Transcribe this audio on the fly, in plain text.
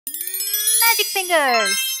magic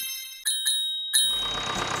fingers!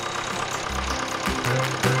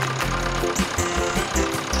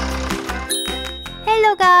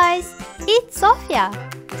 Hello guys, it's Sophia.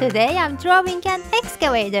 Today I'm drawing an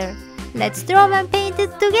excavator. Let's draw and paint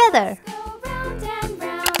it together.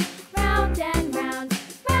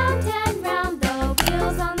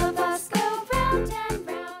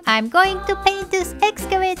 I'm going to paint this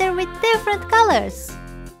excavator with different colors.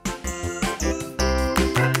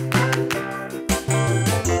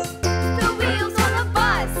 The wheels on the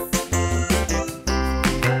bus.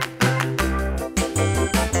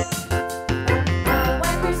 The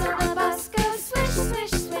wipers on the bus go swish,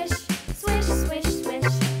 swish, swish, swish, swish, swish,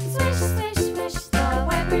 swish, swish, swish. The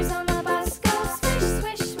wipers on the bus go swish,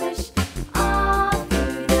 swish, swish, all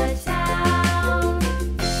through the town.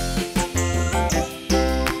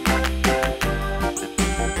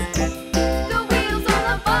 The wheels on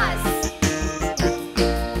the bus.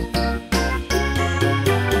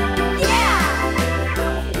 Yeah!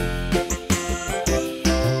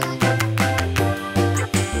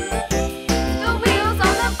 The wheels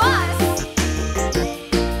on the bus.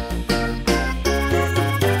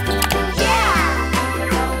 Yeah!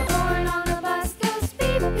 The horn on the bus goes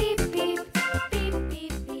beep, beep, beep, beep, beep,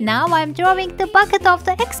 beep. Now I'm drawing the bucket of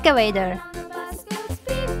the excavator. On the bus goes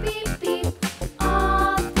beep, beep, beep,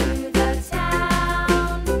 all through the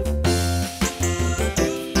town.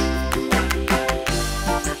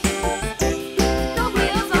 The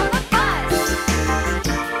wheels on the bus.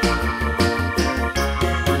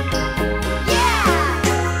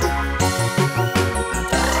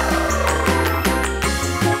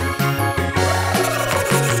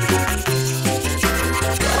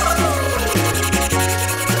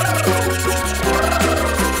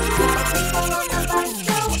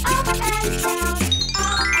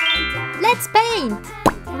 Let's paint!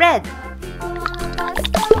 Red.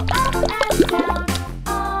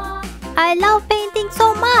 I love painting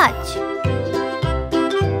so much!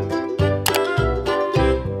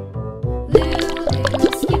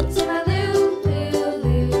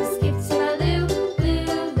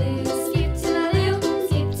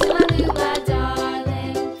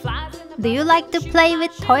 Do you like to play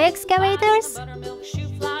with toy excavators? Buttermilk shoe,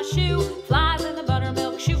 fly shoe, flies in the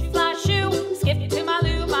buttermilk shoe, fly shoe. Skip to my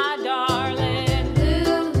loo, my darling.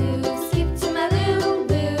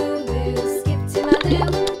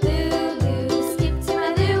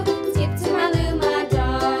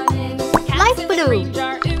 Light blue. Cream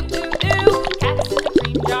jar, ooh, ooh, ooh. Cats in the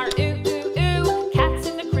cream jar, ooh, ooh, ooh. Cats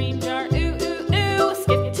in the cream jar, ooh, ooh, ooh.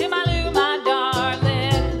 Skip to my loo, my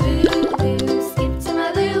darling.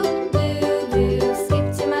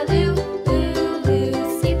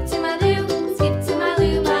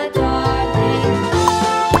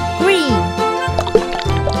 Green.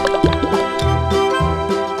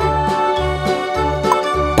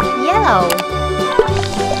 Yellow.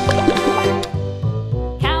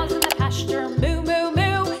 Cows in the pasture, moo, moo,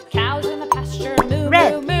 moo. Cows in the pasture, moo,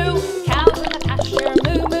 Red. moo, moo. Cows in the pasture,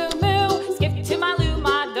 moo, moo, moo. Skip to my loo,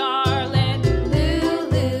 my darling.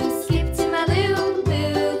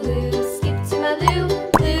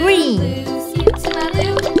 Green.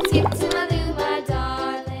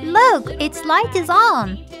 Look, its light is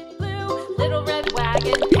on. Blue, little red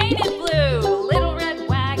wagon painted blue. Little red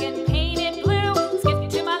wagon painted blue. Skip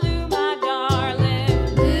to my loo, my darling.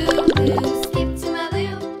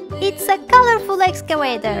 It's a colorful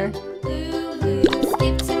excavator.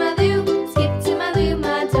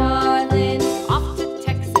 Off to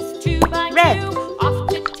Texas 2 by 2. Red. Off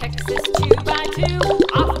to Texas 2 by 2.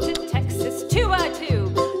 Off to Texas 2 by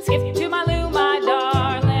 2. Skip to my loo, my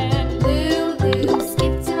darling.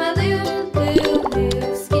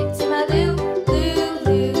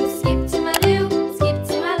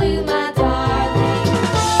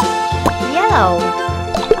 Yellow.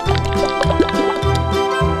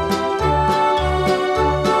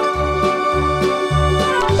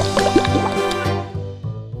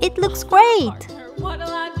 It looks great. What'll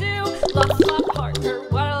I do? Lost my partner.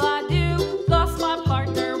 What'll I do? Lost my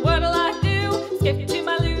partner. What'll I do? Skip to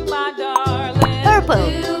my loo, my darling. Purple.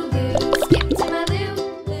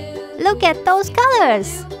 Look at those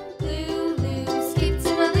colors.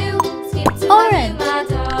 Orange.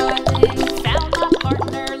 Found my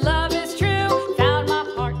partner, love is true. Found my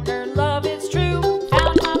partner, love is true.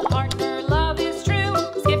 Found my partner, love is true.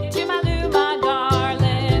 Skip to my loo, my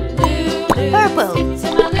darling. Purple. Skip to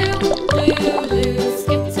my loo, loo, loo.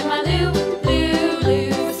 Skip to my loo, loo,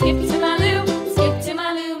 loo. Skip to my loo, skip to my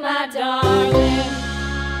loo, my darling.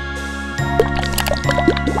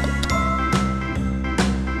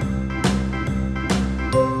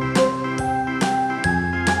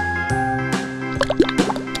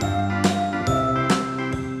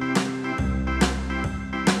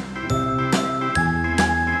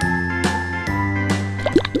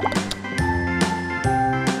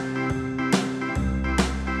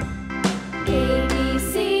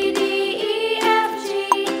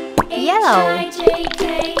 yellow.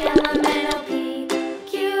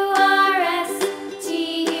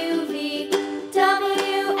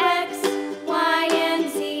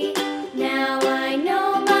 Now I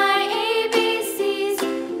know my ABCs.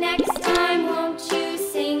 Next time, won't you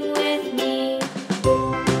sing with me?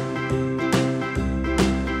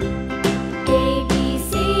 A, B,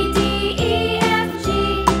 C, D, E, F, G,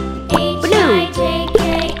 H, I, J, K,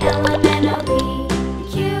 L, M, N, O, P,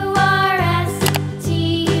 Q, R, S, T,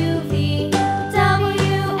 U, V,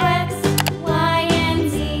 W, X, Y, and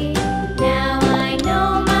Z. Now I know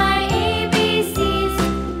my ABCs.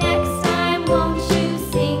 Next time, won't you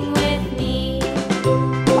sing with me?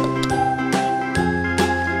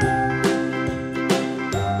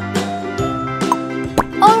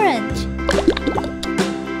 Orange.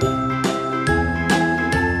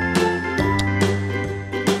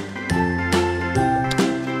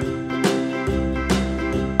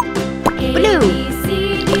 Blue. A, B, C,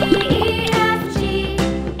 D, E, F, G,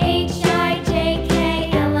 H, I, J, K,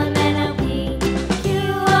 L, M, N, O, P, Q,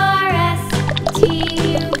 R, S, T,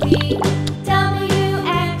 U, V, W,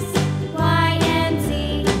 X, Y, and Z.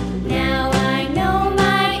 Now I know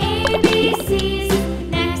my ABCs.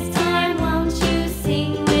 Next time, won't you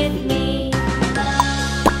sing with me?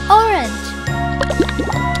 Orange.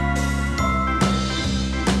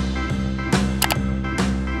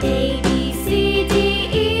 A, B, C, D,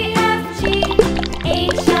 E, F, G,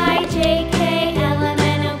 H, I, J, K, L, M,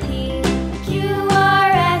 N, O, P, Q, R,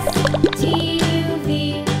 S, T, U, V,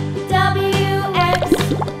 W, X,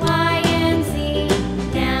 Y, and Z.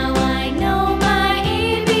 Now I know my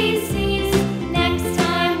ABCs. Next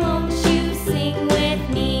time, won't you sing with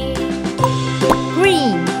me?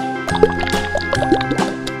 Green.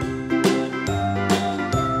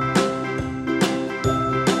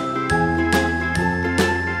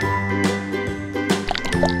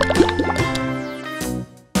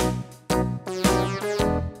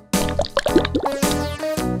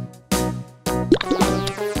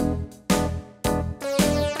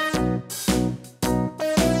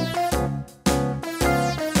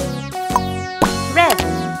 Red.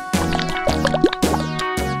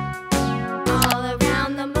 All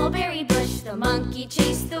around the mulberry bush, the monkey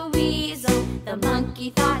chased the weasel. The monkey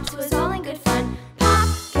thought 'twas all in good fun. Pop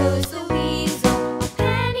goes the weasel. A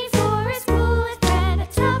penny for a spool of thread, a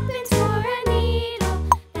tuppence for a needle.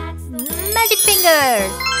 That's the Magic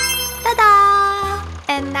fingers. Ta-da!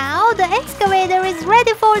 And now the excavator is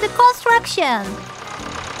ready for the construction.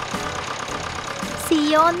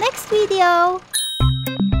 See you on next video.